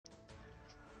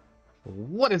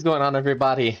What is going on,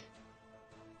 everybody?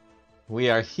 We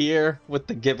are here with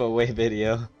the giveaway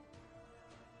video.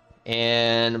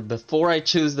 And before I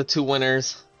choose the two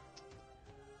winners,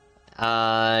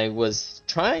 I was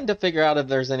trying to figure out if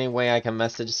there's any way I can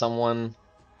message someone,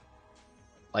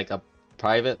 like a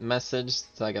private message,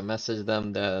 so I can message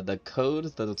them the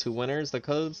codes, the two winners, the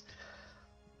codes.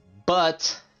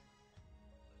 But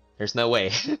there's no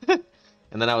way.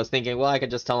 And then I was thinking, well, I could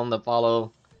just tell them to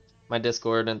follow my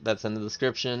Discord that's in the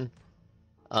description.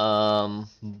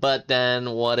 But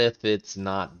then what if it's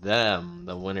not them,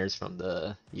 the winners from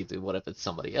the YouTube? What if it's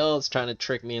somebody else trying to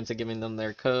trick me into giving them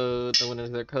their code, the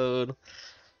winners their code?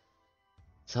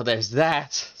 So there's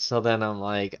that. So then I'm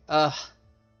like, I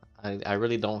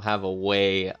really don't have a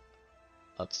way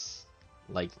of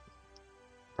like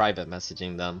private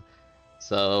messaging them.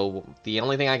 So the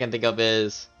only thing I can think of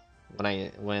is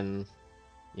when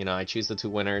you know, I choose the two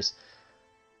winners,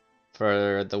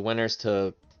 for the winners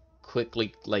to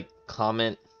quickly like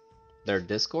comment their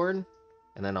Discord,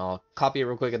 and then I'll copy it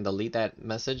real quick and delete that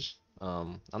message.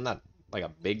 I'm not like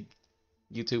a big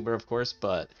YouTuber, of course,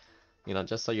 but you know,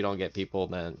 just so you don't get people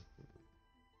that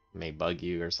may bug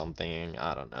you or something.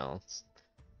 I don't know.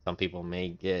 Some people may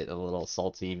get a little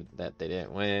salty that they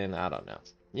didn't win. I don't know.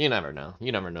 You never know.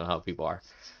 You never know how people are.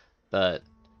 But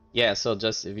yeah, so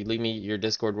just if you leave me your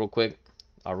Discord real quick,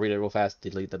 I'll read it real fast,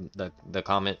 delete the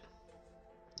comment,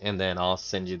 and then I'll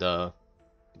send you the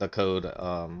code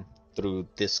through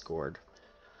Discord.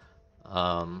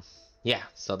 Yeah,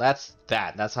 so that's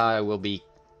that. That's how I will be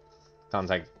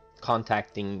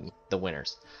contacting the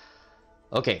winners.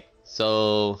 Okay,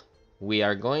 so we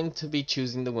are going to be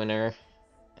choosing the winner,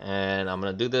 and I'm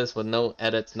gonna do this with no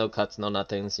edits, no cuts, no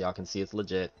nothing, so y'all can see it's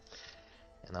legit.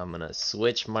 And I'm gonna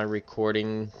switch my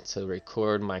recording to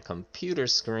record my computer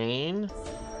screen.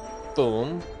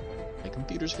 Boom, my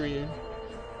computer screen.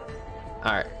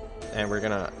 Alright, and we're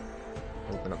gonna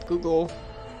open up Google.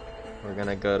 We're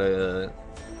gonna go to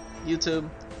YouTube,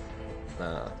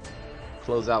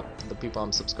 close out the people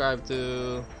I'm subscribed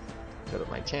to, go to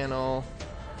my channel,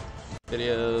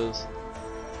 videos,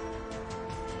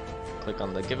 click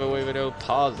on the giveaway video,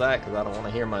 pause that because I don't want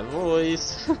to hear my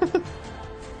voice.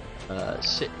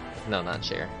 No, not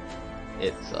share.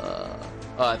 It's oh,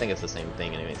 I think it's the same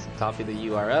thing anyways. Copy the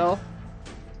URL.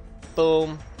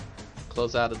 Boom.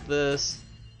 Close out of this.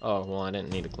 Oh, well, I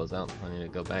didn't need to close out. I need to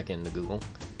go back into Google.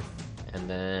 And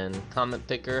then comment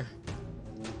picker.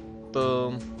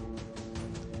 Boom.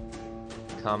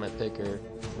 Comment picker.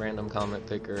 Random comment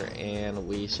picker. And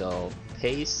we shall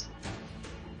paste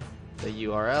the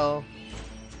URL.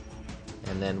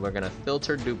 And then we're going to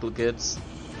filter duplicates.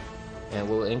 And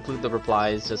we'll include the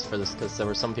replies just for this, because there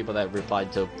were some people that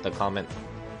replied to the comment,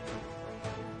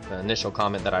 the initial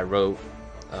comment that I wrote.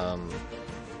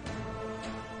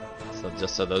 So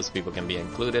just so those people can be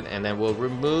included, and then we'll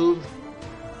remove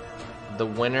the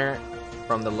winner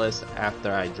from the list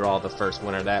after I draw the first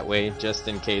winner. That way, just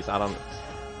in case, I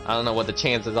don't know what the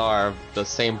chances are of the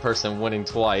same person winning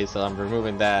twice. So I'm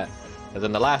removing that. As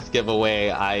in the last giveaway,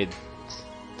 I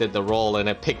did the roll and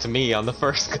it picked me on the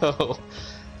first go.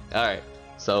 Alright,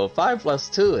 so 5 plus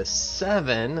 2 is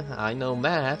 7. I know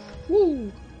math. Woo!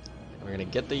 We're gonna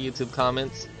get the YouTube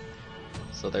comments.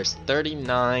 So there's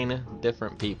 39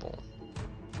 different people.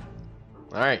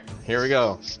 Alright, here we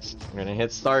go. I'm gonna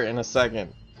hit start in a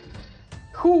second.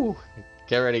 Whew!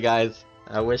 Get ready, guys.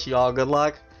 I wish you all good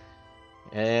luck.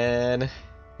 And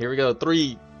here we go.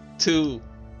 3, 2,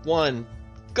 1,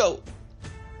 go!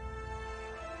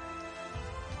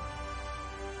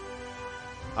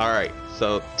 Alright,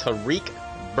 so Tariq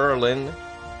Berlin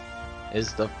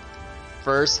is the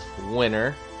first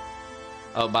winner.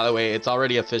 Oh, by the way, it's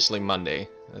already officially Monday.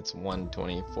 It's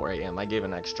 1:24 a.m. I gave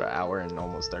an extra hour and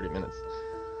almost 30 minutes.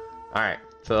 Alright,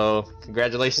 so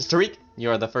congratulations, Tariq. You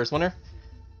are the first winner.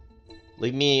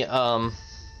 Leave me a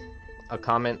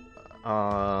comment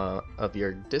of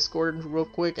your Discord real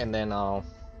quick, and then I'll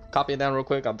copy it down real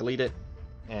quick. I'll delete it,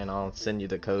 and I'll send you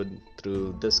the code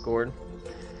through Discord.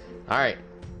 Alright.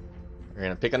 We're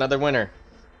gonna pick another winner.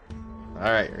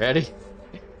 Alright, ready?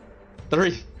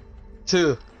 3,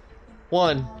 2,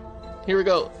 1. Here we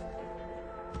go.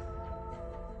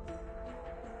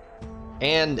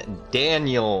 And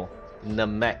Daniel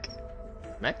Namek.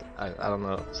 I don't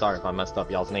know. Sorry if I messed up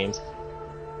y'all's names.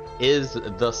 Is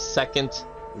the second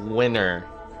winner.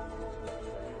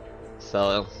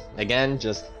 So again,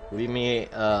 just leave me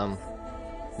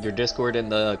your Discord in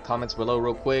the comments below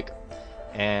real quick,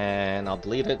 and I'll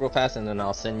delete it real fast, and then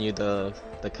I'll send you the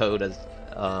code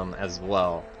as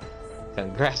well.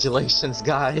 Congratulations,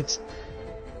 guys.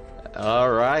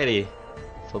 Alrighty,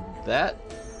 so that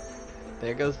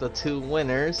there goes the 2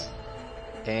 winners.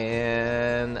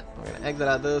 And we're gonna exit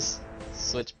out of this,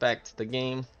 switch back to the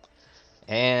game.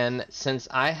 And since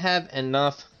I have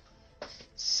enough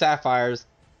sapphires,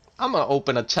 I'm gonna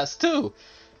open a chest too.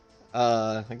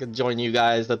 I could join you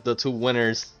guys, the 2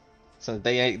 winners, since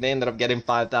they ended up getting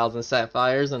 5,000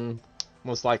 sapphires, and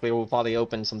most likely we'll probably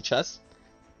open some chests.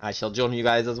 I shall join you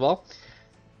guys as well.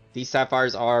 These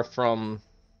sapphires are from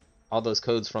all those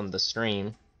codes from the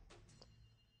stream.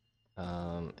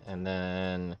 And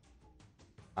then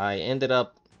I ended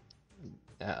up,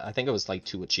 I think it was like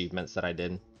 2 achievements that I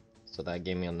did, so that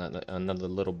gave me another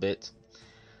little bit.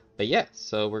 But yeah,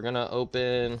 so we're gonna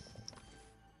open,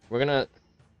 so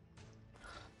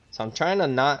I'm trying to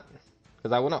not,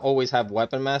 because I want to always have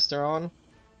Weapon Master on,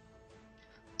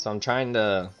 so I'm trying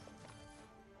to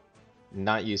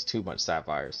not use too much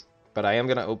sapphires, but I am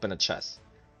gonna open a chest.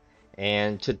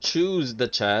 And to choose the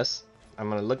chest, I'm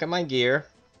gonna look at my gear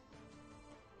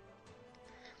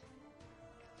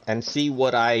and see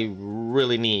what I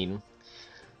really need.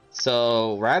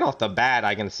 So right off the bat,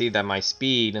 I can see that my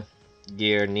speed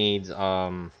gear needs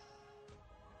I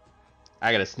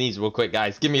gotta sneeze real quick,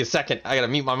 guys. Give me a second. I gotta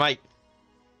mute my mic.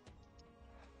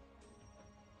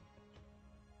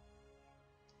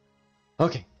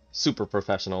 Okay, super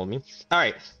professional of me.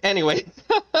 Alright, anyway.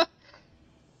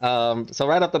 So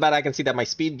right off the bat, I can see that my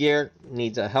speed gear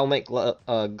needs a helmet,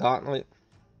 gauntlet,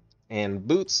 and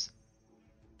boots.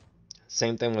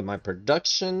 Same thing with my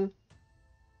production.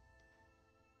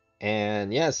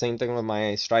 And yeah, same thing with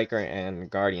my striker and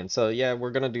guardian. So yeah,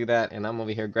 we're gonna do that, and I'm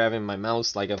over here grabbing my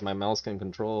mouse, like if my mouse can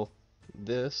control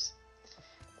this.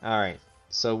 Alright,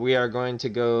 so we are going to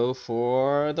go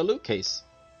for the loot case.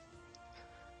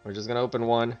 We're just gonna open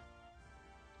one.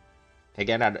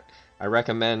 Again, I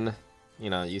recommend, you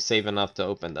know, you save enough to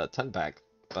open the 10 pack,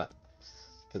 but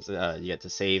because you get to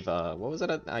save, what was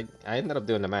it? I ended up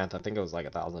doing the math. I think it was like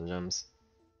 1,000 gems.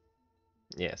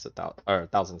 Yes,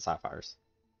 1,000 sapphires.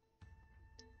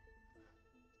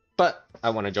 But I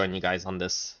want to join you guys on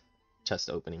this chest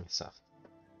opening stuff.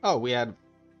 Oh, we had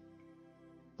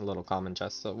a little common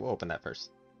chest, so we'll open that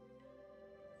first.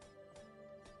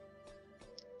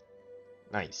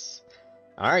 Nice.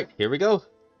 Alright, here we go.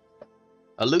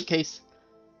 A loot case.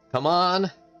 Come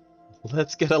on.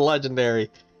 Let's get a legendary.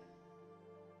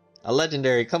 A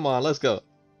legendary, come on, let's go.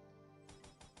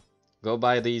 Go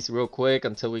buy these real quick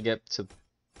until we get to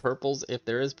purples, if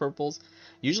there is purples.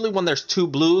 Usually when there's 2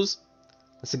 blues,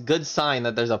 it's a good sign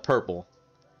that there's a purple.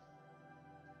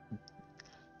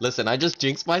 Listen, I just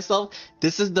jinxed myself.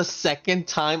 This is the 2nd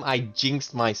time I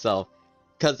jinxed myself.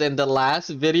 Because in the last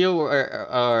video,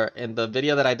 or in the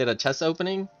video that I did a chest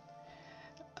opening,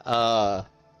 I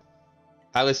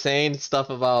was saying stuff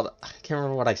about, I can't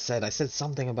remember what I said. I said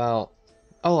something about,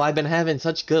 oh, I've been having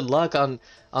such good luck on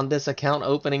this account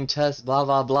opening chests, blah,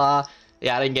 blah, blah.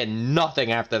 Yeah, I didn't get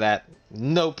nothing after that.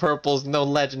 No purples, no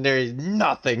legendaries,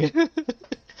 nothing.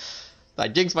 I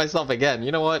jinxed myself again.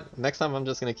 You know what? Next time I'm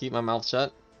just going to keep my mouth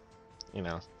shut. You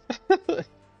know.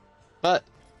 But,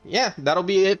 yeah, that'll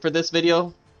be it for this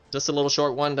video. Just a little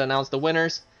short one to announce the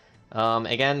winners.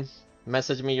 Again,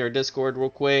 message me your Discord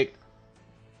real quick.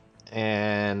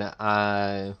 And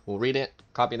I will read it,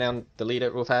 copy down, delete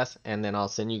it real fast, and then I'll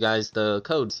send you guys the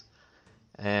codes.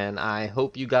 And I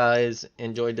hope you guys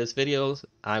enjoyed this video.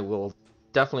 I will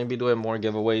definitely be doing more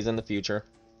giveaways in the future.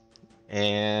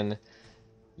 And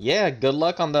yeah, good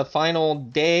luck on the final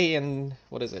day and,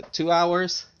 what is it, 2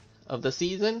 hours of the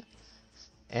season.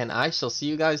 And I shall see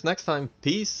you guys next time.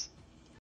 Peace.